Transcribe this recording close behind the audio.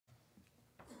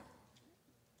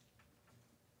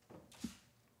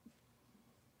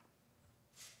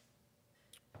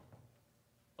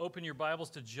Open your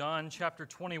Bibles to John chapter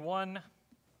 21.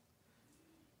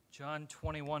 John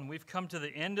 21. We've come to the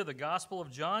end of the Gospel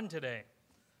of John today.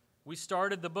 We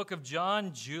started the book of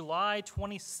John July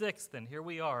 26th, and here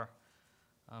we are,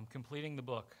 completing the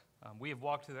book. We have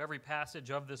walked through every passage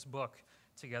of this book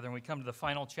together, and we come to the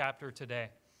final chapter today.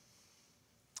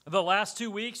 The last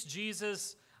 2 weeks,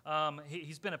 Jesus,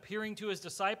 he's been appearing to his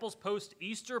disciples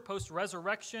post-Easter,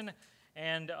 post-resurrection,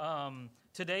 and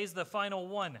today's the final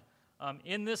one.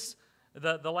 In this,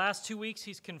 the last 2 weeks,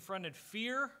 he's confronted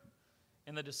fear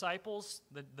in the disciples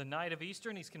the night of Easter,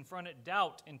 and he's confronted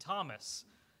doubt in Thomas.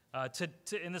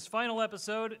 In this final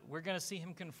episode, we're going to see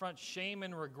him confront shame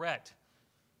and regret.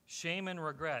 Shame and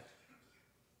regret.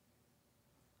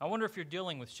 I wonder if you're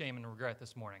dealing with shame and regret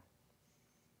this morning.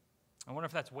 I wonder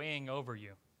if that's weighing over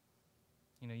you.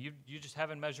 You know, you just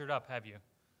haven't measured up, have you?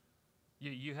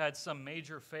 You had some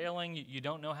major failing. You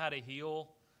don't know how to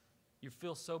heal. You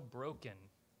feel so broken.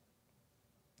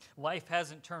 Life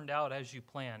hasn't turned out as you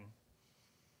planned.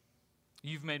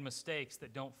 You've made mistakes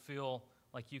that don't feel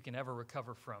like you can ever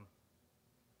recover from.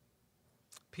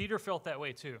 Peter felt that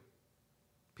way too.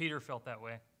 Peter felt that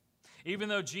way. Even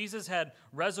though Jesus had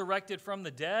resurrected from the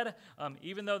dead,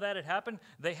 even though that had happened,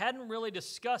 they hadn't really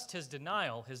discussed his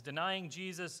denial, his denying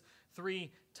Jesus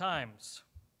 3 times.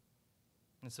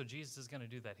 And so Jesus is going to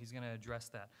do that. He's going to address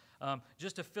that.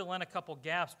 Just to fill in a couple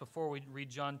gaps before we read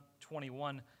John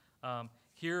 21,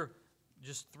 here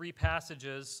just 3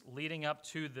 passages leading up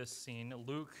to this scene.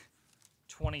 Luke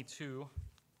 22.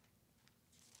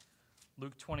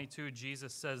 Luke 22,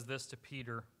 Jesus says this to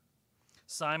Peter.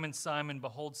 Simon, Simon,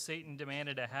 behold, Satan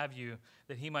demanded to have you,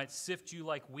 that he might sift you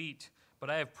like wheat. But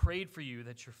I have prayed for you,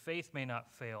 that your faith may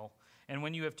not fail. And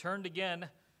when you have turned again,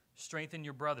 strengthen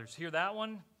your brothers. Hear that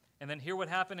one? And then hear what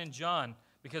happened in John,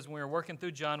 because when we were working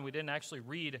through John, we didn't actually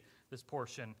read this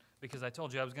portion, because I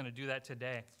told you I was going to do that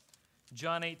today.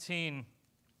 John 18,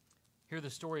 hear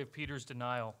the story of Peter's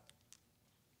denial.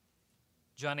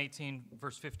 John 18,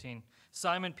 verse 15.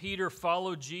 Simon Peter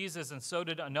followed Jesus, and so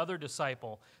did another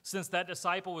disciple. Since that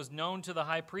disciple was known to the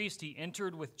high priest, he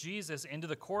entered with Jesus into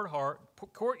the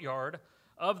courtyard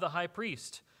of the high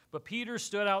priest. But Peter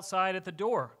stood outside at the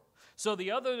door. So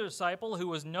the other disciple, who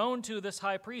was known to this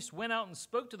high priest, went out and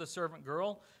spoke to the servant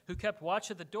girl who kept watch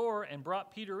at the door and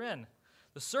brought Peter in.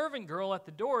 The servant girl at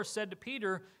the door said to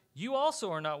Peter, "You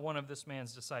also are not one of this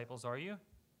man's disciples, are you?"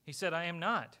 He said, "I am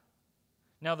not."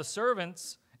 Now the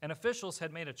servants and officials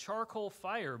had made a charcoal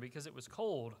fire because it was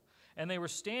cold, and they were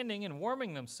standing and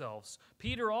warming themselves.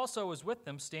 Peter also was with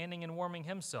them, standing and warming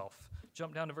himself.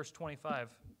 Jump down to verse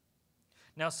 25.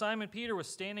 Now Simon Peter was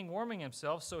standing warming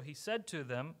himself, so they said to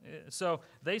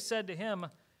him,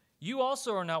 "You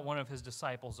also are not one of his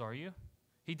disciples, are you?"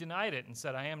 He denied it and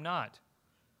said, "I am not."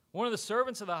 One of the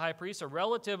servants of the high priest, a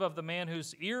relative of the man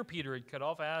whose ear Peter had cut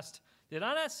off, asked, "Did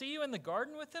I not see you in the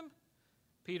garden with him?"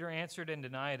 Peter answered and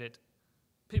denied it.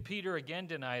 Peter again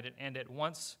denied it, and at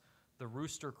once the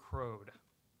rooster crowed.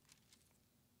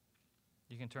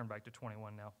 You can turn back to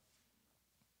 21 now.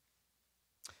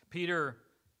 Peter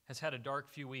has had a dark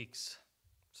few weeks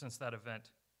since that event.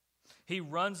 He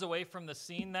runs away from the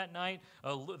scene that night.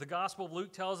 The Gospel of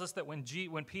Luke tells us that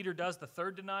when Peter does the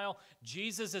third denial,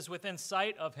 Jesus is within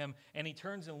sight of him, and he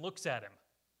turns and looks at him.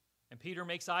 And Peter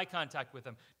makes eye contact with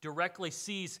him, directly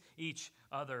sees each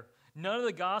other. None of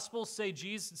the Gospels say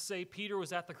Peter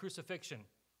was at the crucifixion.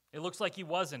 It looks like he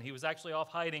wasn't. He was actually off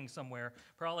hiding somewhere,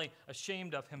 probably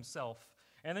ashamed of himself.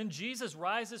 And then Jesus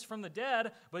rises from the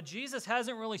dead, but Jesus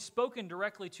hasn't really spoken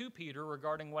directly to Peter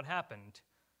regarding what happened.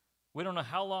 We don't know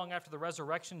how long after the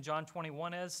resurrection John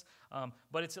 21 is,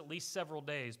 but it's at least several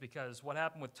days, because what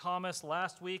happened with Thomas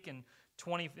last week in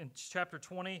chapter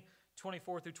 20,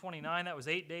 24 through 29, that was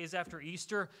 8 days after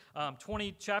Easter.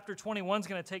 Chapter 21 is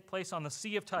going to take place on the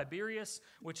Sea of Tiberias,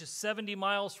 which is 70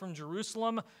 miles from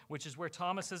Jerusalem, which is where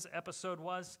Thomas's episode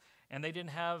was. And they didn't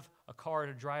have a car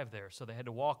to drive there, so they had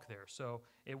to walk there. So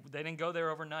they didn't go there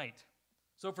overnight.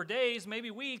 So for days,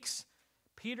 maybe weeks,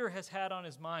 Peter has had on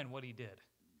his mind what he did.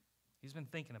 He's been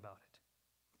thinking about it.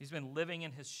 He's been living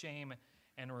in his shame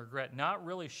and regret, not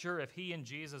really sure if he and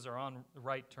Jesus are on the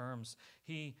right terms.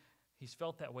 He's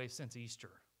felt that way since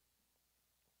Easter.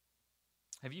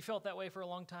 Have you felt that way for a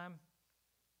long time?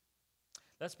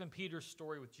 That's been Peter's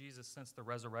story with Jesus since the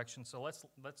resurrection. So let's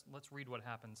read what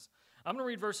happens. I'm going to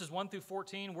read verses 1 through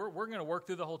 14. We're going to work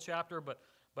through the whole chapter, but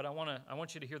I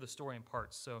want you to hear the story in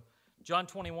parts. So John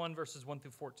 21, verses 1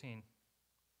 through 14.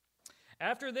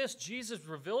 After this, Jesus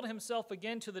revealed himself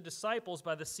again to the disciples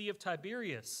by the Sea of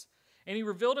Tiberias. And he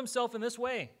revealed himself in this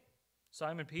way.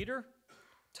 Simon Peter,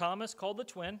 Thomas called the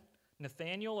twin,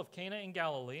 Nathanael of Cana in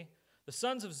Galilee, the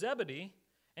sons of Zebedee,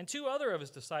 and 2 other of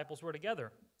his disciples were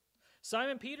together.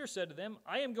 Simon Peter said to them,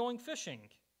 I am going fishing.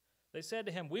 They said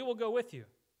to him, we will go with you.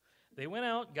 They went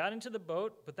out, got into the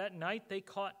boat, but that night they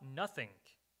caught nothing.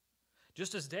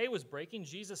 Just as day was breaking,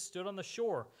 Jesus stood on the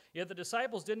shore, yet the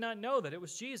disciples did not know that it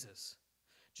was Jesus.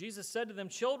 Jesus said to them,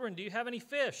 children, do you have any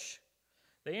fish?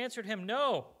 They answered him,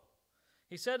 no.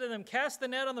 He said to them, cast the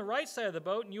net on the right side of the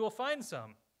boat, and you will find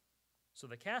some. So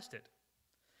they cast it.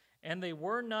 And they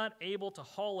were not able to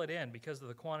haul it in because of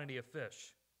the quantity of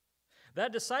fish.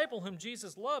 That disciple whom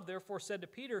Jesus loved therefore said to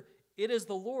Peter, it is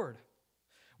the Lord.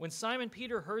 When Simon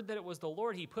Peter heard that it was the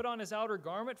Lord, he put on his outer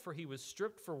garment, for he was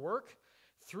stripped for work,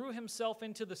 threw himself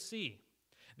into the sea.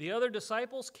 The other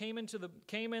disciples came in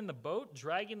the boat,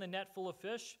 dragging the net full of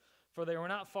fish, for they were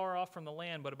not far off from the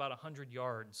land, but about 100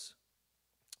 yards.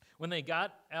 When they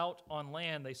got out on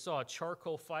land, they saw a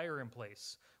charcoal fire in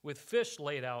place, with fish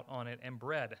laid out on it and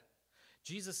bread.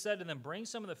 Jesus said to them, bring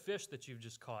some of the fish that you've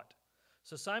just caught.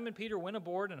 So Simon Peter went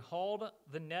aboard and hauled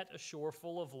the net ashore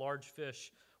full of large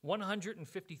fish,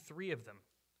 153 of them.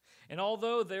 And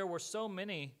although there were so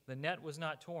many, the net was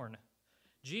not torn.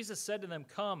 Jesus said to them,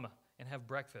 come and have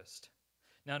breakfast.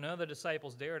 Now none of the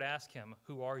disciples dared ask him,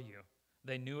 who are you?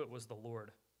 They knew it was the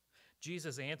Lord.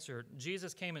 Jesus answered.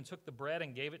 Jesus came and took the bread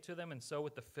and gave it to them, and so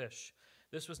with the fish.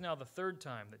 This was now the 3rd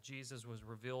time that Jesus was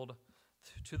revealed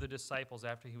to the disciples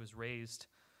after he was raised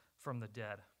from the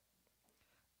dead.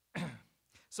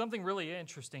 Something really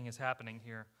interesting is happening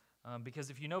here, because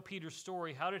if you know Peter's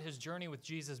story, how did his journey with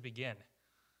Jesus begin?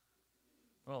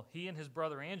 Well, he and his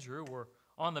brother Andrew were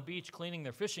on the beach cleaning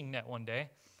their fishing net one day,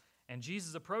 and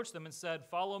Jesus approached them and said,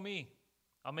 follow me,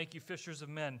 I'll make you fishers of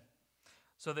men.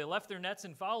 So they left their nets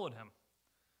and followed him.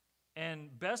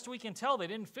 And best we can tell, they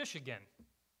didn't fish again.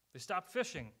 They stopped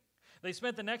fishing. They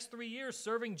spent the next 3 years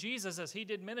serving Jesus as he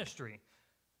did ministry.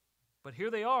 But here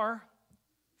they are,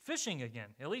 fishing again.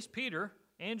 At least Peter.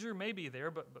 Andrew may be there,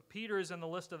 but Peter is in the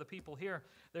list of the people here.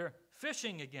 They're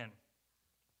fishing again.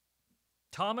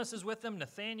 Thomas is with them.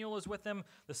 Nathanael is with them.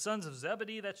 The sons of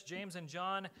Zebedee, that's James and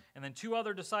John. And then 2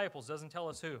 other disciples, doesn't tell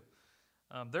us who.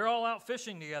 They're all out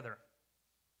fishing together.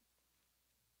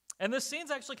 And this scene's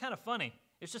actually kind of funny.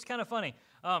 It's just kind of funny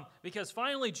because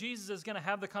finally Jesus is going to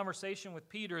have the conversation with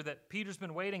Peter that Peter's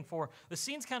been waiting for. The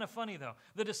scene's kind of funny, though.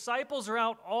 The disciples are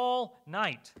out all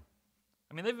night.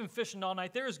 I mean, they've been fishing all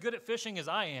night. They're as good at fishing as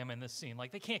I am in this scene.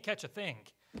 Like, they can't catch a thing.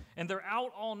 And they're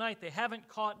out all night. They haven't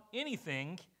caught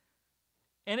anything.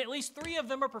 And at least 3 of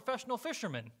them are professional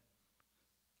fishermen.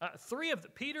 3 of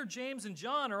them, Peter, James, and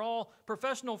John, are all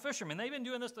professional fishermen. They've been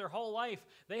doing this their whole life.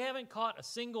 They haven't caught a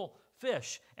single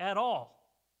fish at all.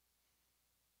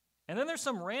 And then there's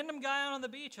some random guy out on the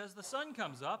beach as the sun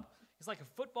comes up. He's like a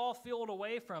football field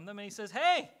away from them, and he says,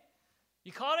 hey,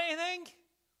 you caught anything?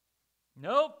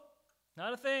 Nope,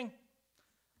 not a thing.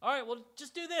 All right, well,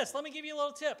 just do this. Let me give you a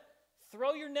little tip.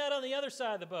 Throw your net on the other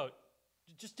side of the boat.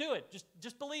 Just do it.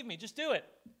 Just believe me. Just do it.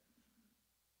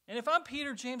 And if I'm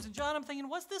Peter, James, and John, I'm thinking,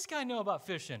 what's this guy know about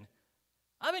fishing?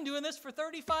 I've been doing this for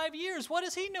 35 years. What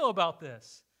does he know about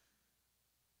this?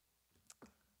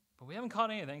 But we haven't caught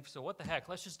anything, so what the heck?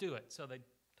 Let's just do it. So they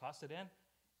toss it in,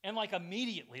 and like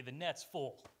immediately the net's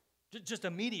full. Just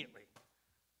immediately.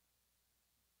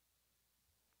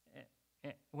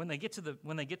 And when they get to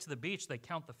the beach, they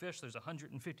count the fish. There's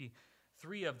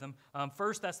 153 of them.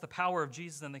 First, that's the power of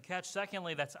Jesus in the catch.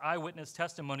 Secondly, that's eyewitness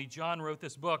testimony. John wrote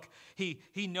this book. He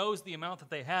knows the amount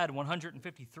that they had,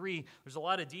 153. There's a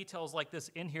lot of details like this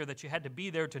in here that you had to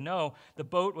be there to know. The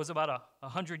boat was about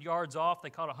 100 yards off. They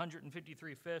caught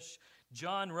 153 fish.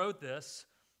 John wrote this,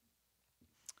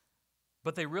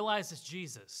 but they realized it's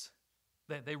Jesus.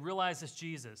 They realize it's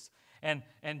Jesus. And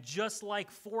just like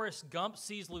Forrest Gump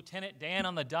sees Lieutenant Dan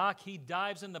on the dock, he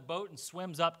dives in the boat and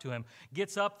swims up to him,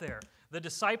 gets up there. The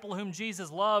disciple whom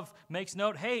Jesus loved makes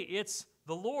note, hey, it's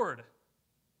the Lord.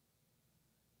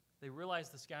 They realize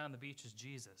this guy on the beach is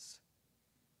Jesus.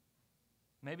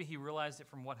 Maybe he realized it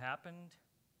from what happened,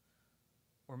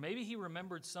 or maybe he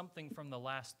remembered something from the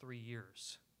last 3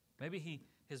 years. Maybe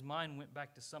his mind went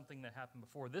back to something that happened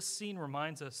before. This scene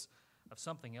reminds us of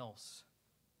something else.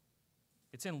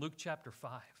 It's in Luke chapter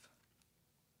 5.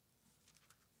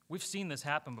 We've seen this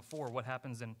happen before, what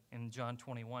happens in John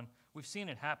 21. We've seen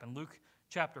it happen. Luke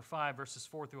chapter 5, verses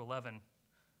 4 through 11.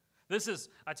 This is,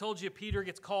 I told you, Peter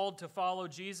gets called to follow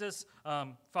Jesus.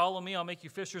 Follow me, I'll make you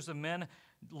fishers of men.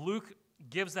 Luke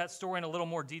gives that story in a little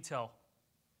more detail.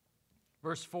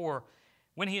 Verse 4,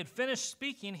 when he had finished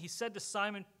speaking, he said to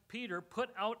Simon Peter, put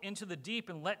out into the deep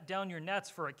and let down your nets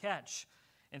for a catch.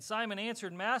 And Simon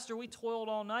answered, Master, we toiled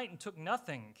all night and took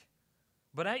nothing.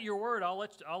 But at your word, I'll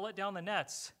let down the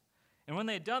nets. And when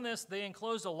they had done this, they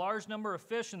enclosed a large number of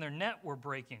fish, and their nets were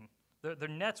breaking.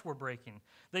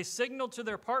 They signaled to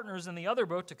their partners in the other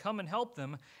boat to come and help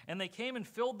them, and they came and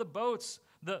filled both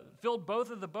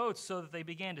of the boats so that they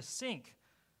began to sink.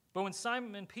 But when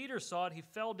Simon Peter saw it, he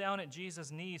fell down at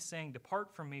Jesus' knees, saying,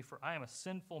 "Depart from me, for I am a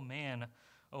sinful man,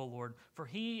 O Lord." For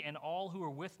he and all who were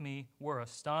with me were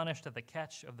astonished at the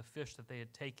catch of the fish that they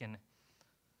had taken.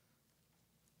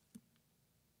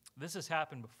 This has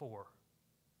happened before.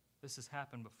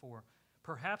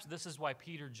 Perhaps this is why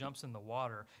Peter jumps in the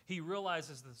water. He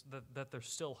realizes that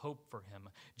there's still hope for him.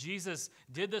 Jesus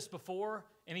did this before,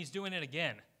 and he's doing it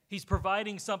again. He's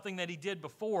providing something that he did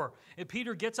before. And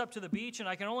Peter gets up to the beach, and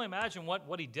I can only imagine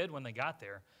what he did when they got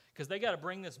there, because they got to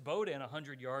bring this boat in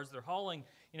 100 yards. They're hauling,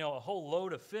 a whole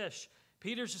load of fish.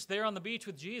 Peter's just there on the beach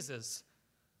with Jesus.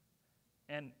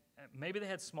 And maybe they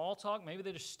had small talk. Maybe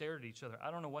they just stared at each other.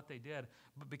 I don't know what they did.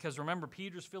 But because remember,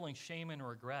 Peter's feeling shame and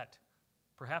regret.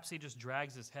 Perhaps he just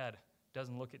drags his head,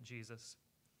 doesn't look at Jesus.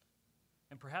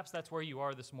 And perhaps that's where you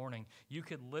are this morning. You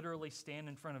could literally stand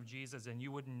in front of Jesus and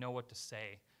you wouldn't know what to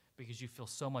say because you feel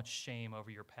so much shame over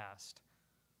your past.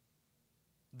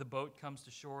 The boat comes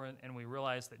to shore and we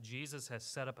realize that Jesus has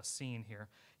set up a scene here.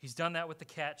 He's done that with the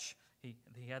catch. He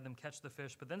had them catch the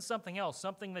fish. But then something else,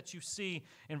 something that you see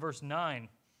in verse 9.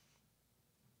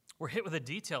 We're hit with a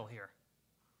detail here.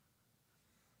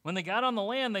 When they got on the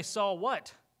land, they saw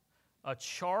what? A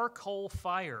charcoal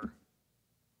fire.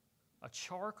 A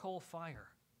charcoal fire.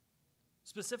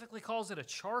 Specifically calls it a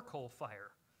charcoal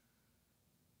fire.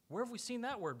 Where have we seen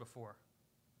that word before?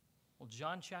 Well,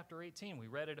 John chapter 18, we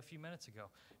read it a few minutes ago.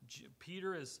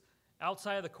 Peter is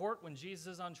outside of the court when Jesus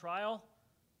is on trial,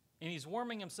 and he's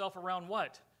warming himself around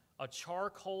what? A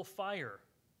charcoal fire.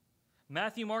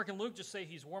 Matthew, Mark, and Luke just say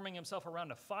he's warming himself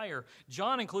around a fire.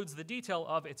 John includes the detail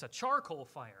of it's a charcoal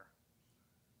fire.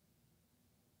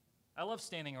 I love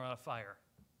standing around a fire.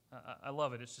 I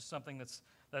love it. It's just something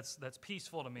that's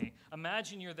peaceful to me.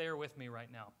 Imagine you're there with me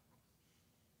right now.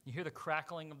 You hear the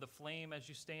crackling of the flame as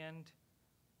you stand.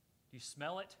 Do you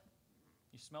smell it?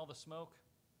 You smell the smoke?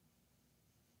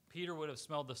 Peter would have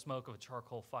smelled the smoke of a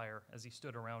charcoal fire as he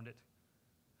stood around it.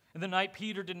 And the night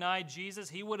Peter denied Jesus,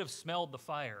 he would have smelled the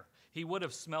fire. He would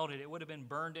have smelled it. It would have been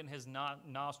burned in his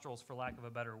nostrils, for lack of a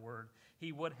better word.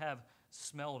 He would have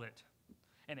smelled it.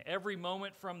 And every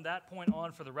moment from that point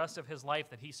on for the rest of his life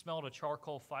that he smelled a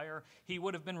charcoal fire, he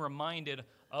would have been reminded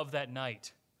of that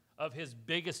night, of his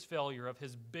biggest failure, of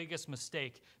his biggest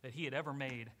mistake that he had ever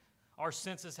made. Our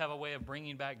senses have a way of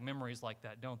bringing back memories like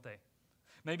that, don't they?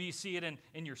 Maybe you see it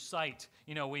in your sight.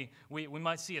 We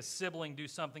might see a sibling do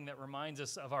something that reminds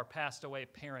us of our passed away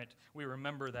parent. We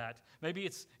remember that. Maybe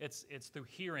it's through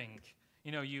hearing.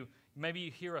 Maybe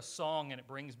you hear a song and it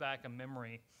brings back a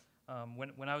memory.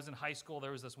 When I was in high school,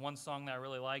 there was this one song that I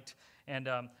really liked, and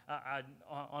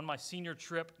on my senior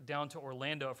trip down to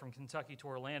Orlando, from Kentucky to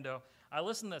Orlando, I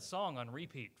listened to that song on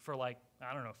repeat for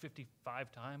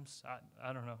 55 times.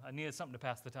 I don't know. I needed something to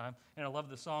pass the time, and I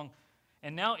loved the song.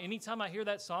 And now anytime I hear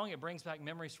that song, it brings back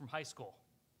memories from high school.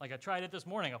 Like I tried it this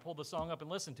morning. I pulled the song up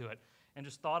and listened to it and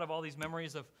just thought of all these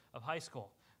memories of high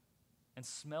school. And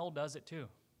smell does it too.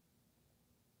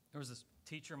 There was this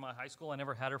teacher in my high school. I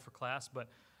never had her for class, but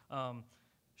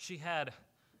she had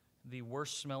the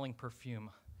worst smelling perfume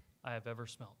I have ever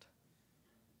smelled.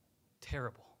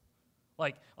 Terrible.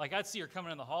 Like I'd see her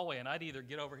coming in the hallway and I'd either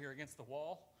get over here against the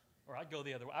wall or I'd go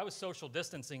the other way. I was social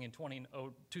distancing in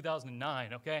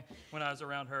 2009, okay, when I was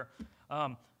around her.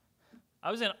 I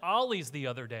was in Ollie's the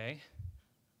other day.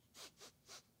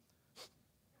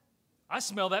 I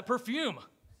smell that perfume.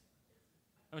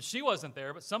 I mean, she wasn't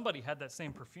there, but somebody had that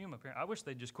same perfume apparently. I wish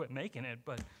they'd just quit making it,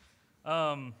 but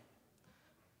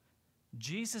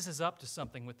Jesus is up to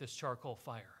something with this charcoal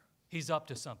fire. He's up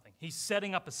to something. He's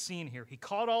setting up a scene here. He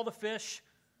caught all the fish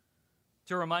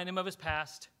to remind him of his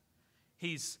past.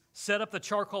 He's set up the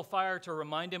charcoal fire to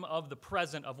remind him of the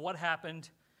present, of what happened,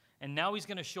 and now he's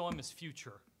going to show him his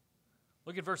future.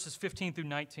 Look at verses 15 through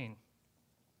 19.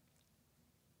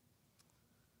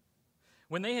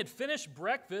 When they had finished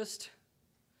breakfast,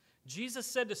 Jesus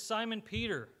said to Simon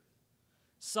Peter,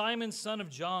 "Simon, son of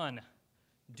John,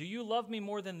 do you love me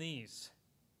more than these?"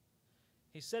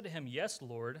 He said to him, "Yes,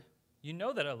 Lord, you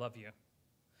know that I love you."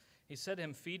 He said to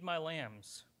him, "Feed my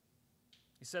lambs."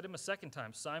 He said to him a second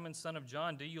time, "Simon, son of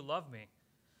John, do you love me?"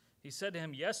 He said to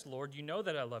him, "Yes, Lord, you know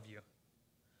that I love you."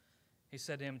 He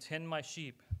said to him, "Tend my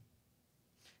sheep."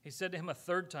 He said to him a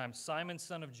third time, "Simon,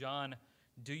 son of John,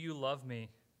 do you love me?"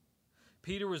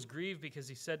 Peter was grieved because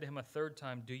he said to him a third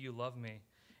time, "Do you love me?"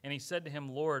 And he said to him,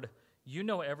 "Lord, you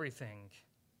know everything.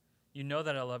 You know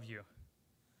that I love you."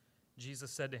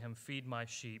 Jesus said to him, "Feed my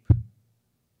sheep."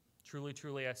 Truly,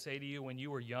 truly, I say to you, when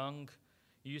you were young,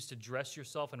 you used to dress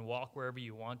yourself and walk wherever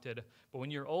you wanted. But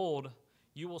when you're old,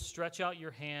 you will stretch out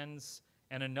your hands,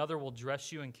 and another will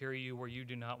dress you and carry you where you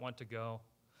do not want to go.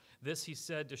 This he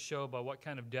said to show by what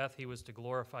kind of death he was to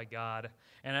glorify God.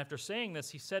 And after saying this,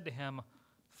 he said to him,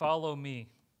 follow me.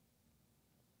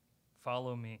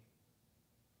 Follow me.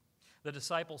 The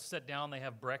disciples sit down. They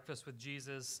have breakfast with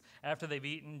Jesus. After they've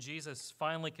eaten, Jesus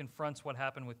finally confronts what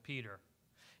happened with Peter.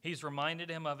 He's reminded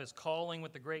him of his calling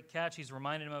with the great catch. He's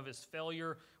reminded him of his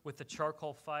failure with the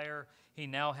charcoal fire. He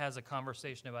now has a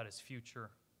conversation about his future.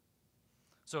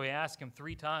 So he asks him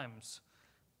 3 times,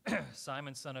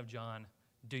 Simon, son of John,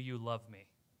 do you love me?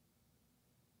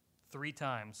 3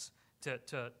 times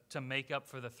to make up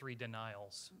for the 3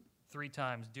 denials. 3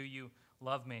 times, do you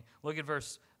love me? Look at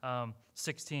verse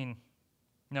 15.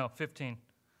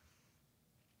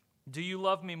 Do you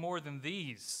love me more than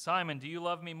these? Simon, do you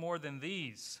love me more than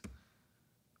these?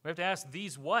 We have to ask,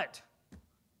 these what? Do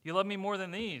you love me more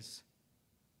than these?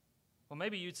 Well,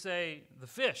 maybe you'd say, the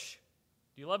fish.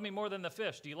 Do you love me more than the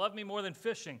fish? Do you love me more than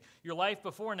fishing? Your life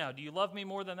before now, do you love me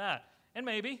more than that? And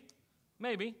maybe.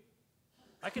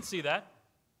 I could see that.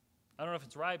 I don't know if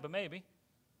it's right, but maybe.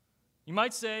 You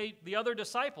might say, the other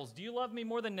disciples, do you love me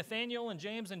more than Nathaniel and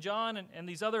James and John and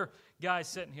these other guys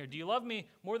sitting here? Do you love me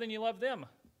more than you love them?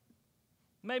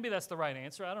 Maybe that's the right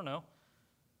answer. I don't know.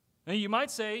 And you might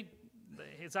say,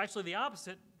 it's actually the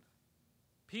opposite.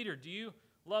 Peter, do you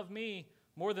love me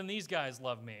more than these guys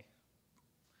love me?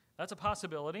 That's a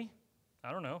possibility.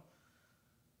 I don't know.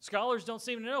 Scholars don't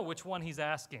seem to know which one he's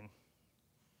asking.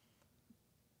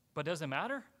 But does it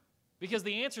matter? Because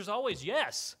the answer is always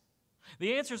yes.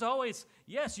 The answer is always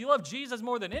yes. You love Jesus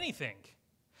more than anything.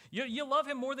 You love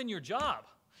him more than your job.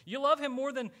 You love him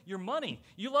more than your money.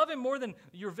 You love him more than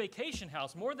your vacation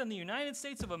house, more than the United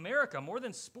States of America, more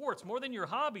than sports, more than your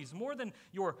hobbies, more than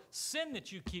your sin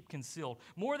that you keep concealed,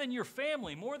 more than your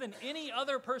family, more than any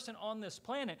other person on this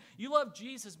planet. You love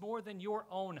Jesus more than your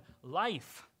own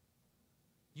life.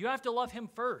 You have to love him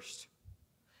first.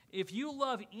 If you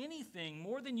love anything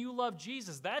more than you love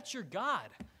Jesus, that's your God.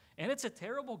 And it's a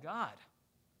terrible God.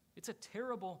 It's a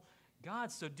terrible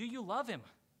God. So do you love him?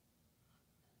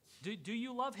 Do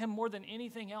you love him more than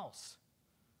anything else?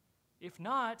 If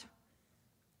not,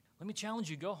 let me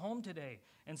challenge you. Go home today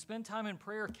and spend time in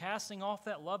prayer casting off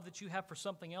that love that you have for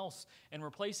something else and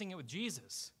replacing it with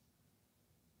Jesus.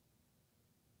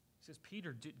 He says,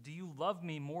 Peter, do you love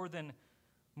me more than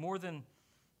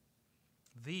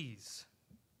these?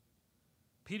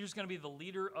 Peter's going to be the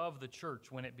leader of the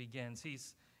church when it begins.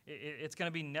 It's going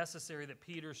to be necessary that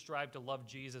Peter strive to love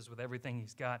Jesus with everything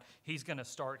he's got. He's going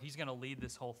to lead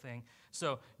this whole thing.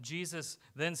 So Jesus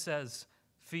then says,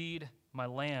 feed my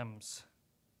lambs.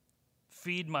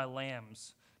 Feed my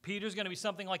lambs. Peter's going to be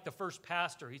something like the first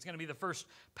pastor. He's going to be the first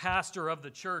pastor of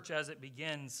the church as it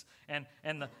begins. And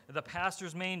the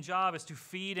pastor's main job is to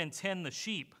feed and tend the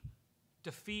sheep.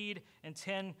 To feed and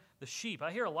tend the sheep.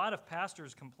 I hear a lot of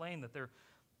pastors complain that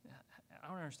I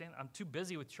don't understand. I'm too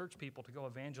busy with church people to go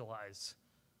evangelize.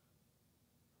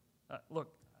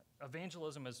 Look,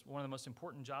 evangelism is one of the most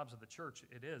important jobs of the church.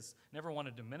 It is. Never want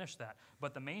to diminish that.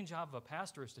 But the main job of a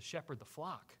pastor is to shepherd the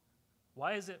flock.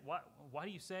 Why do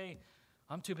you say,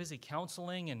 I'm too busy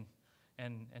counseling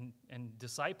and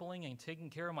discipling and taking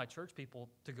care of my church people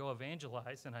to go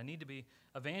evangelize, and I need to be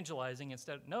evangelizing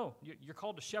instead? No, you're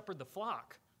called to shepherd the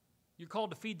flock. You're called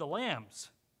to feed the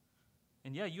lambs.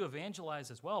 And yeah, you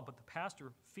evangelize as well, but the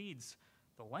pastor feeds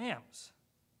the lambs.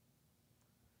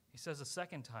 He says a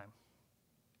second time,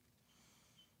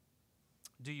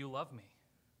 do you love me?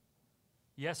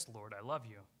 Yes, Lord, I love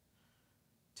you.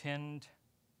 Tend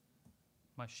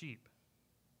my sheep.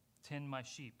 Tend my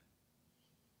sheep.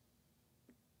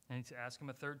 And he's asked him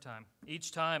a third time.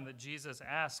 Each time that Jesus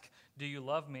asks, do you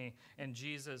love me? And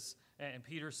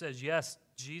Peter says yes.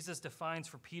 Jesus defines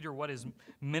for Peter what his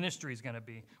ministry is going to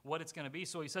be, what it's going to be.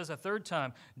 So he says a third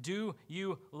time, do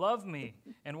you love me?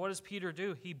 And what does Peter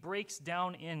do? He breaks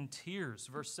down in tears.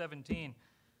 Verse 17.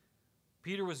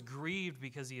 Peter was grieved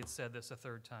because he had said this a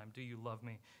third time, do you love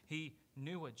me? He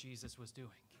knew what Jesus was doing.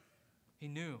 He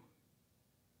knew.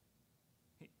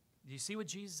 Do you see what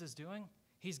Jesus is doing?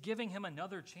 He's giving him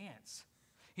another chance.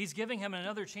 He's giving him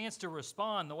another chance to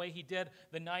respond the way he did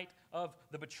the night of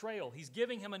the betrayal. He's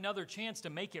giving him another chance to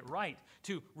make it right,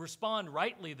 to respond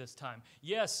rightly this time.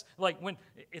 Yes, like when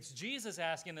it's Jesus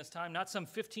asking this time, not some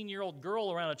 15-year-old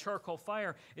girl around a charcoal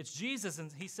fire. It's Jesus,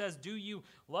 and he says, do you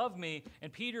love me?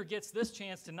 And Peter gets this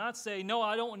chance to not say, no,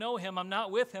 I don't know him, I'm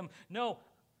not with him. No,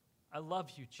 I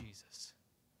love you, Jesus.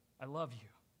 I love you.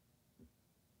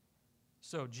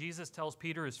 So Jesus tells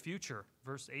Peter his future,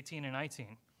 verse 18 and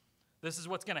 19. This is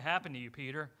what's going to happen to you,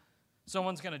 Peter.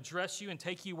 Someone's going to dress you and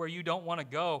take you where you don't want to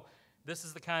go. This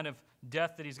is the kind of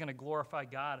death that he's going to glorify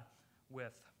God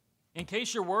with. In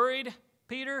case you're worried,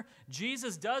 Peter,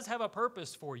 Jesus does have a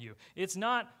purpose for you. It's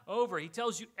not over. He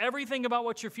tells you everything about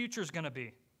what your future is going to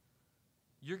be.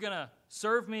 You're going to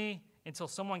serve me until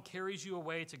someone carries you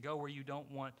away to go where you don't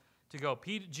want to go.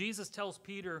 Jesus tells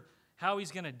Peter how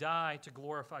he's going to die to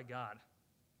glorify God.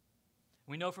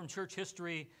 We know from church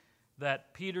history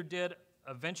that Peter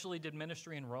eventually did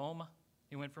ministry in Rome.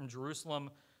 He went from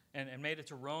Jerusalem and made it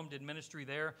to Rome, did ministry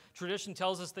there. Tradition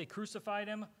tells us they crucified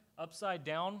him upside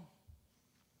down.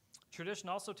 Tradition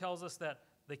also tells us that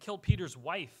they killed Peter's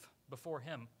wife before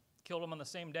him, killed him on the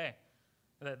same day.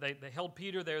 They held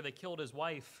Peter there, they killed his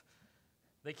wife.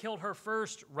 They killed her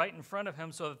first right in front of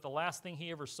him so that the last thing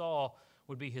he ever saw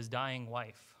would be his dying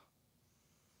wife.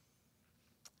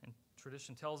 And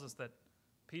tradition tells us that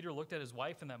Peter looked at his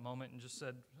wife in that moment and just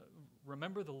said,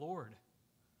 "Remember the Lord.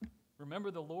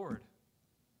 Remember the Lord."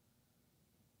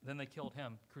 Then they killed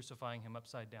him, crucifying him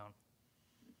upside down.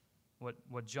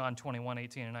 What John 21,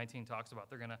 18 and 19 talks about.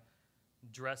 They're going to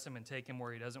dress him and take him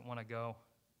where he doesn't want to go.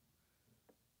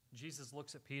 Jesus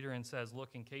looks at Peter and says,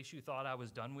 "Look, in case you thought I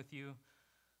was done with you,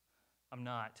 I'm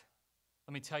not.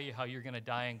 Let me tell you how you're going to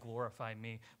die and glorify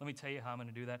me. Let me tell you how I'm going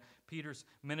to do that." Peter's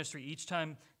ministry, each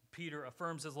time Peter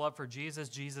affirms his love for Jesus,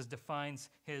 Jesus defines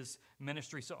his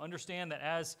ministry. So understand that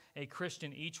as a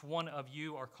Christian, each one of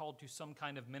you are called to some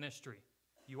kind of ministry.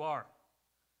 You are.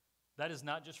 That is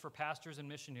not just for pastors and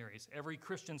missionaries. Every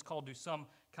Christian's called to some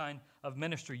kind of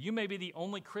ministry. You may be the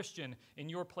only Christian in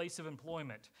your place of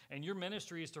employment, and your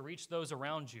ministry is to reach those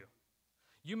around you.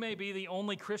 You may be the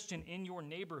only Christian in your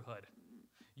neighborhood.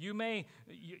 Your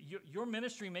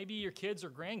ministry may be your kids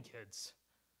or grandkids.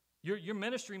 Your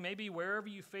ministry may be wherever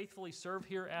you faithfully serve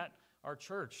here at our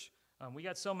church. We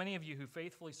got so many of you who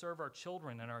faithfully serve our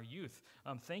children and our youth.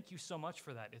 Thank you so much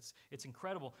for that. It's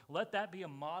incredible. Let that be a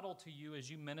model to you as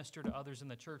you minister to others in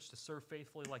the church to serve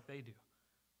faithfully like they do.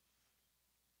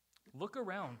 Look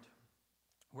around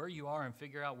where you are and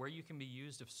figure out where you can be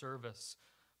used of service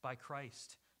by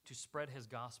Christ to spread his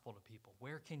gospel to people.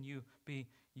 Where can you be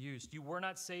used? You were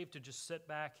not saved to just sit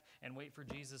back and wait for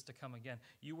Jesus to come again.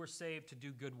 You were saved to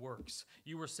do good works.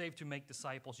 You were saved to make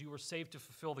disciples. You were saved to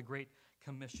fulfill the Great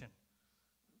Commission.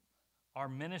 Our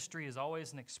ministry is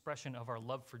always an expression of our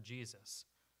love for Jesus.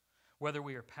 Whether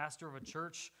we are pastor of a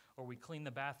church or we clean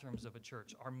the bathrooms of a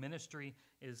church, our ministry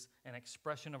is an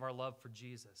expression of our love for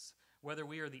Jesus. Whether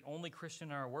we are the only Christian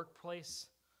in our workplace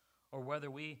or whether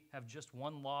we have just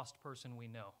one lost person we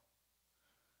know.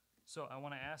 So I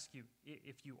want to ask you,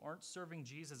 if you aren't serving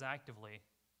Jesus actively,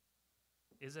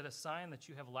 is it a sign that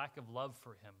you have lack of love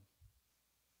for him?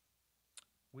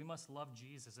 We must love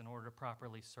Jesus in order to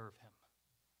properly serve him.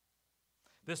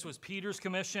 This was Peter's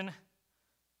commission,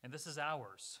 and this is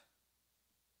ours.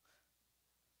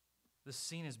 This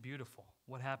scene is beautiful.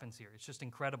 What happens here? It's just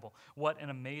incredible. What an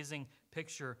amazing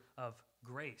picture of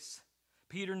grace.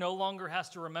 Peter no longer has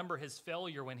to remember his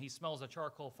failure when he smells a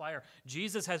charcoal fire.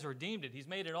 Jesus has redeemed it. He's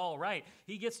made it all right.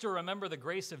 He gets to remember the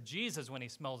grace of Jesus when he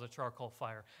smells a charcoal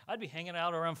fire. I'd be hanging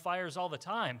out around fires all the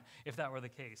time if that were the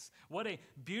case. What a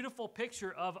beautiful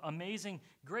picture of amazing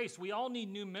grace. We all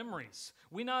need new memories.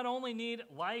 We not only need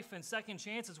life and second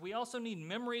chances, we also need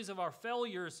memories of our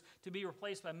failures to be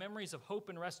replaced by memories of hope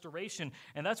and restoration.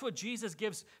 And that's what Jesus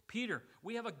gives Peter.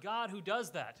 We have a God who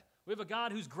does that. We have a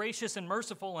God who's gracious and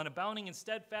merciful and abounding in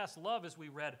steadfast love, as we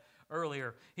read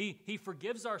earlier. He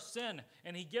forgives our sin,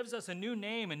 and he gives us a new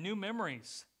name and new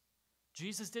memories.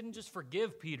 Jesus didn't just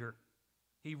forgive Peter.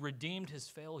 He redeemed his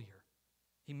failure.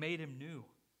 He made him new.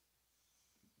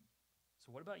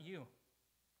 So what about you?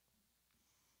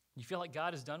 You feel like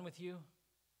God is done with you?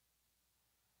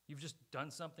 You've just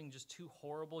done something just too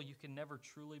horrible. You can never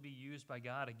truly be used by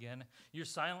God again. You're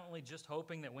silently just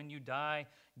hoping that when you die,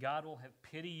 God will have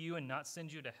pity you and not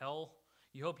send you to hell.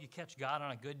 You hope you catch God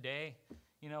on a good day,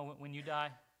 when you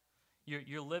die.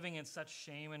 You're living in such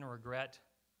shame and regret.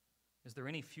 Is there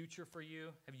any future for you?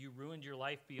 Have you ruined your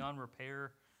life beyond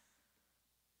repair?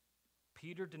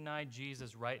 Peter denied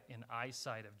Jesus right in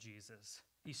eyesight of Jesus.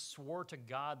 He swore to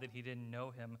God that he didn't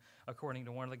know him, according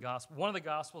to one of the Gospels. One of the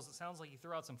Gospels, it sounds like he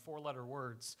threw out some four-letter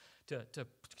words to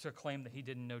claim that he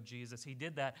didn't know Jesus. He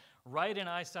did that right in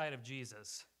eyesight of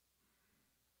Jesus.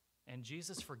 And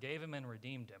Jesus forgave him and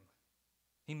redeemed him.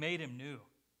 He made him new.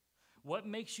 What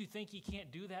makes you think he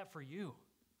can't do that for you?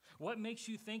 What makes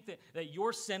you think that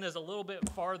your sin is a little bit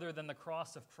farther than the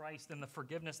cross of Christ and the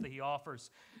forgiveness that he offers?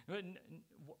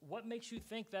 What makes you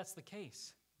think that's the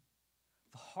case?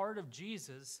 The heart of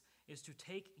Jesus is to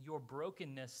take your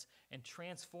brokenness and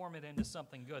transform it into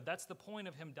something good. That's the point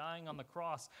of him dying on the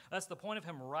cross. That's the point of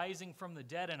him rising from the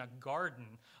dead in a garden,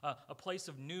 a place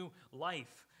of new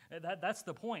life. That's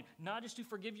the point. Not just to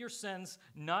forgive your sins,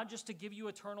 not just to give you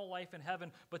eternal life in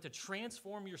heaven, but to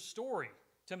transform your story,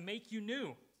 to make you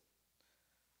new.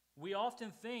 We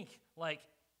often think, like,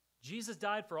 Jesus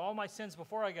died for all my sins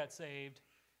before I got saved,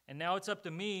 and now it's up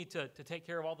to me to take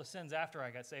care of all the sins after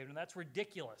I got saved. And that's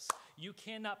ridiculous. You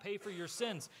cannot pay for your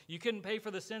sins. You couldn't pay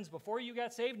for the sins before you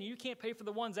got saved, and you can't pay for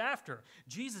the ones after.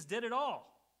 Jesus did it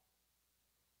all.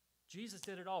 Jesus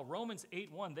did it all. Romans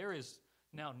 8:1, there is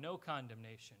now no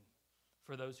condemnation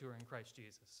for those who are in Christ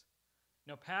Jesus.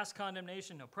 No past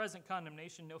condemnation, no present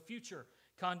condemnation, no future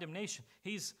condemnation.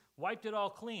 He's wiped it all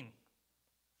clean.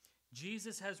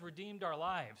 Jesus has redeemed our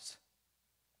lives.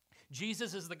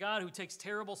 Jesus is the God who takes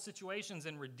terrible situations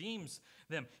and redeems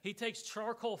them. He takes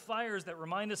charcoal fires that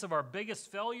remind us of our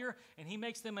biggest failure, and he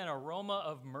makes them an aroma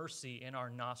of mercy in our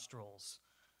nostrils.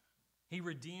 He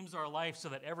redeems our life so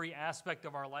that every aspect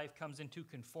of our life comes into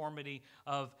conformity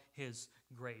of his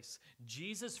grace.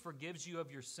 Jesus forgives you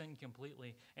of your sin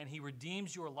completely, and he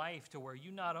redeems your life to where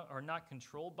you are not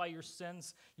controlled by your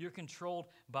sins. You're controlled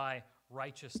by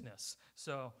righteousness.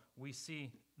 So we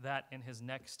see that in his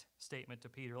next statement to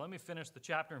Peter. Let me finish the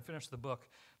chapter and finish the book.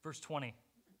 Verse 20.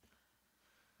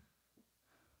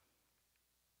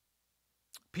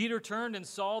 Peter turned and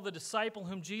saw the disciple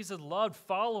whom Jesus loved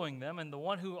following them, and the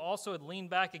one who also had leaned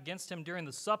back against him during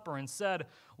the supper and said,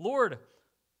 Lord,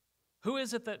 who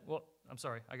is it that... Well, I'm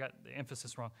sorry, I got the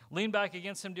emphasis wrong. Leaned back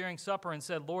against him during supper and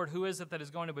said, Lord, who is it that is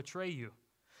going to betray you?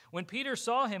 When Peter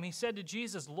saw him, he said to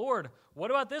Jesus, Lord, what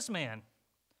about this man?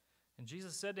 And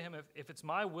Jesus said to him, if it's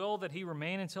my will that he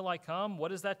remain until I come,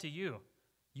 what is that to you?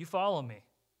 You follow me.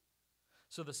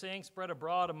 So the saying spread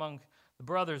abroad among the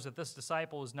brothers that this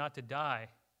disciple was not to die.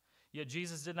 Yet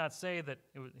Jesus did not say to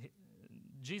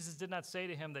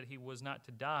him that he was not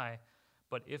to die,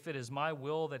 but if it is my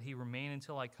will that he remain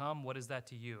until I come, what is that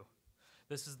to you?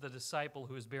 This is the disciple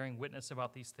who is bearing witness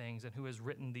about these things and who has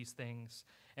written these things,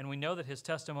 and we know that his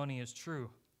testimony is true.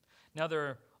 Now there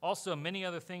are also many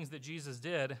other things that Jesus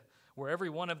did, were every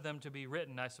one of them to be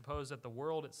written, I suppose that the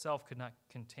world itself could not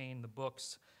contain the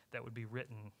books that would be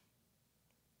written.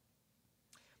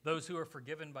 Those who are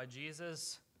forgiven by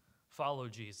Jesus follow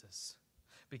Jesus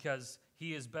because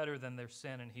he is better than their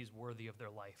sin and he's worthy of their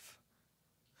life.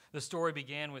 The story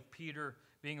began with Peter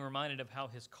being reminded of how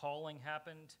his calling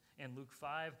happened in Luke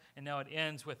 5, and now it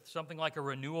ends with something like a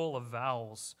renewal of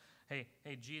vows. Hey,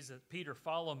 Jesus, Peter,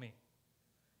 follow me.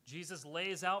 Jesus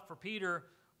lays out for Peter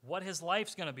what his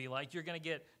life's going to be like. You're going to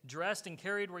get dressed and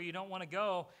carried where you don't want to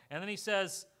go, and then he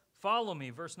says, follow me,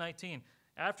 verse 19.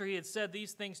 After he had said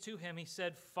these things to him, he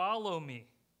said, follow me.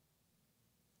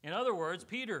 In other words,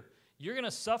 Peter, you're going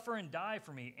to suffer and die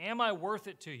for me. Am I worth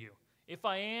it to you? If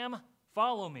I am,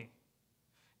 follow me.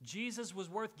 Jesus was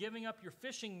worth giving up your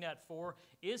fishing net for.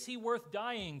 Is he worth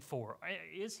dying for?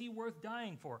 Is he worth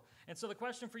dying for? And so the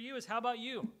question for you is, how about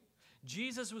you?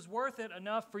 Jesus was worth it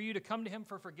enough for you to come to him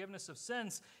for forgiveness of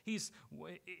sins.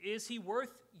 Is he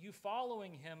worth you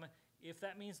following him if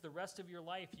that means the rest of your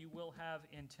life you will have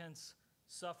intense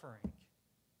suffering?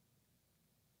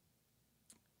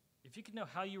 If you could know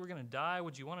how you were going to die,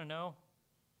 would you want to know?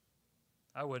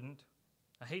 I wouldn't.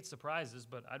 I hate surprises,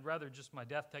 but I'd rather just my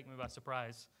death take me by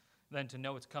surprise than to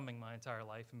know it's coming my entire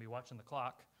life and be watching the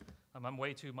clock. I'm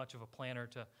way too much of a planner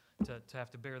to have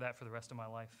to bear that for the rest of my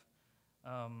life.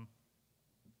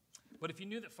 But if you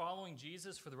knew that following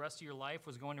Jesus for the rest of your life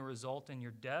was going to result in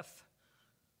your death,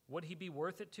 would he be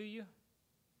worth it to you?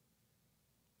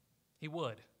 He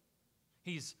would.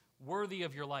 He's worthy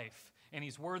of your life, and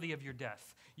he's worthy of your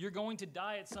death. You're going to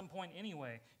die at some point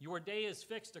anyway. Your day is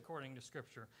fixed according to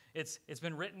Scripture. It's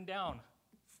been written down.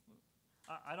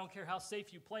 I don't care how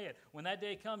safe you play it. When that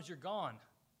day comes, you're gone.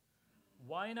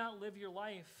 Why not live your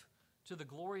life to the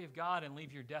glory of God and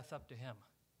leave your death up to him?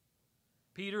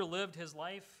 Peter lived his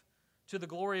life to the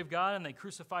glory of God, and they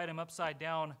crucified him upside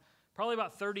down probably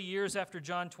about 30 years after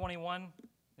John 21.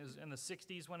 It was in the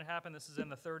 60s when it happened. This is in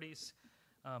the 30s.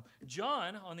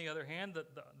 John, on the other hand,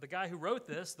 the guy who wrote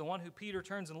this, the one who Peter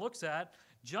turns and looks at,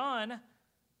 John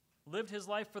lived his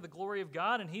life for the glory of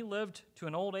God, and he lived to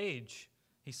an old age.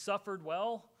 He suffered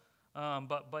well,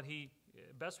 but he,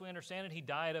 best we understand it, he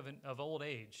died of old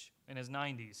age in his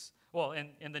 90s. Well,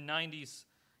 in the 90s,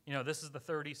 this is the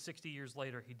 30s, 60 years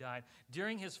later, he died.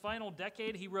 During his final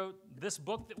decade, he wrote this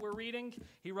book that we're reading.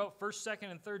 He wrote 1st, 2nd,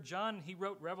 and 3rd John. He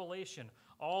wrote Revelation,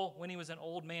 all when he was an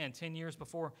old man, 10 years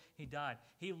before he died.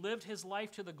 He lived his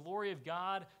life to the glory of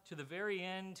God to the very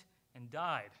end and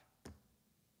died.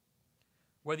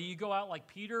 Whether you go out like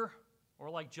Peter or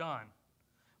like John,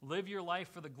 live your life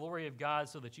for the glory of God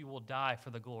so that you will die for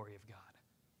the glory of God.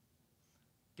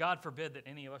 God forbid that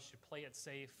any of us should play it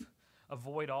safe,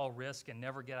 avoid all risk, and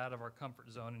never get out of our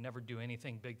comfort zone and never do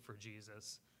anything big for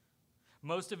Jesus.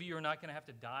 Most of you are not going to have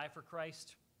to die for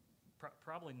Christ.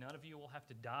 Probably none of you will have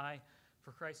to die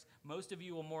for Christ. Most of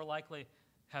you will more likely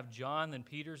have John than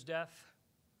Peter's death.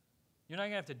 You're not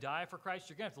going to have to die for Christ.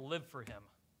 You're going to have to live for him.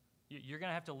 You're going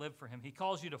to have to live for him. He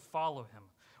calls you to follow him.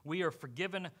 We are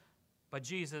forgiven by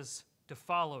Jesus to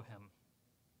follow him.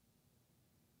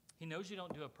 He knows you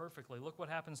don't do it perfectly. Look what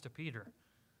happens to Peter.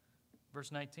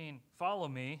 Verse 19, follow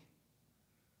me.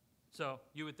 So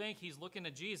you would think he's looking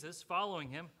at Jesus, following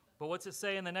him, but what's it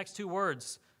say in the next two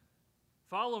words?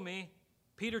 Follow me.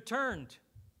 Peter turned.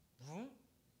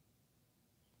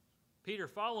 Peter,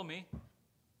 follow me.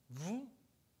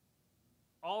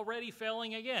 Already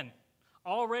failing again.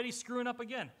 Already screwing up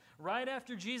again. Right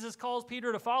after Jesus calls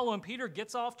Peter to follow him, Peter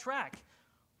gets off track.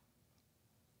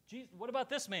 Jesus, what about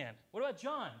this man? What about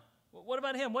John? What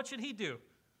about him? What should he do?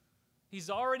 He's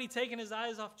already taken his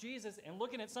eyes off Jesus and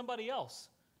looking at somebody else.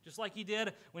 Just like he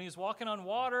did when he was walking on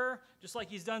water, just like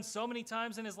he's done so many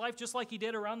times in his life, just like he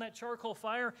did around that charcoal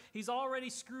fire. He's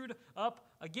already screwed up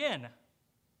again.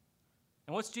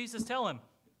 And what's Jesus tell him?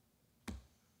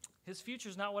 His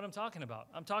future's not what I'm talking about.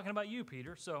 I'm talking about you,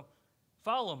 Peter, so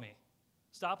follow me.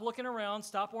 Stop looking around.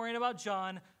 Stop worrying about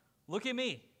John. Look at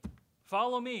me.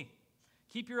 Follow me.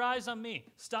 Keep your eyes on me.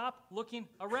 Stop looking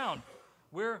around.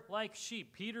 We're like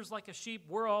sheep. Peter's like a sheep.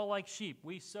 We're all like sheep.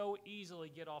 We so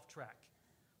easily get off track.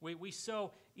 We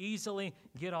so easily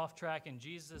get off track, and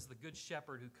Jesus is the good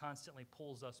shepherd who constantly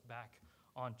pulls us back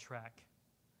on track.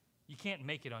 You can't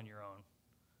make it on your own.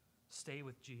 Stay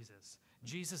with Jesus.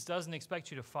 Jesus doesn't expect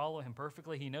you to follow him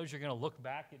perfectly. He knows you're going to look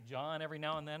back at John every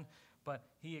now and then, but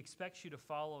he expects you to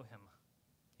follow him.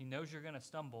 He knows you're going to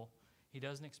stumble. He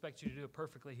doesn't expect you to do it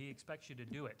perfectly. He expects you to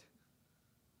do it.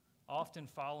 Often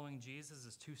following Jesus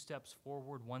is 2 steps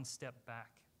forward, 1 step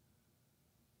back.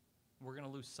 We're going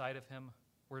to lose sight of him.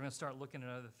 We're going to start looking at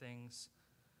other things,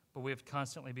 but we have to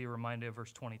constantly be reminded of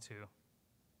verse 22.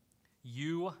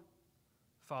 You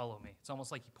follow me. It's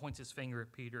almost like he points his finger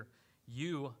at Peter.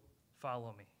 You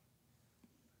follow me.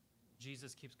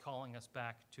 Jesus keeps calling us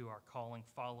back to our calling,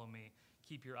 follow me.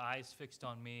 Keep your eyes fixed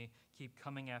on me. Keep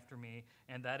coming after me.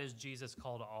 And that is Jesus'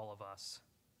 call to all of us.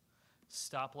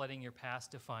 Stop letting your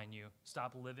past define you.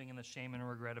 Stop living in the shame and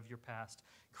regret of your past.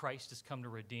 Christ has come to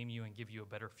redeem you and give you a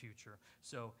better future.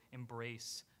 So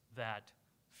embrace that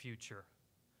future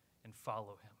and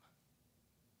follow him.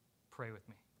 Pray with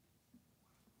me.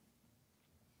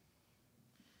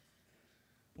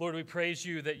 Lord, we praise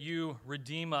you that you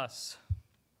redeem us.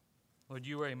 Lord,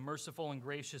 you are a merciful and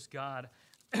gracious God.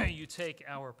 You take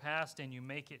our past and you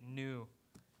make it new.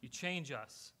 You change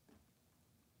us.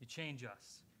 You change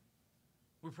us.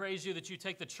 We praise you that you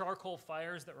take the charcoal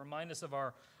fires that remind us of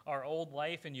our old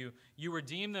life and you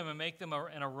redeem them and make them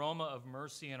an aroma of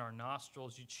mercy in our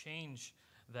nostrils. You change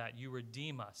that. You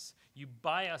redeem us. You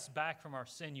buy us back from our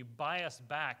sin. You buy us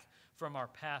back from our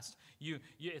past.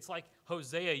 It's like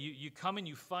Hosea. You come and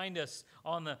you find us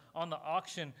on the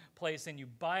auction place and you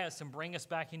buy us and bring us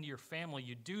back into your family.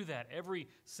 You do that every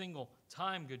single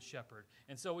time, Good Shepherd.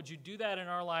 And so would you do that in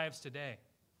our lives today?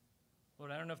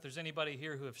 Lord, I don't know if there's anybody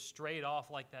here who have strayed off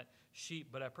like that sheep,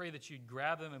 but I pray that you'd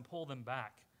grab them and pull them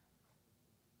back.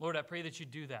 Lord, I pray that you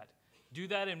do that. Do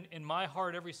that in my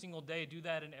heart every single day. Do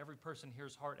that in every person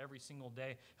here's heart every single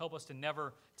day. Help us to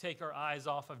never take our eyes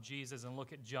off of Jesus and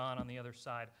look at John on the other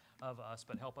side of us,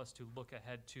 but help us to look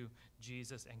ahead to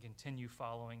Jesus and continue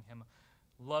following him,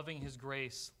 loving his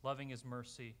grace, loving his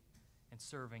mercy, and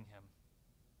serving him.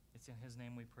 It's in his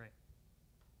name we pray.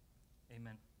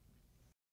 Amen.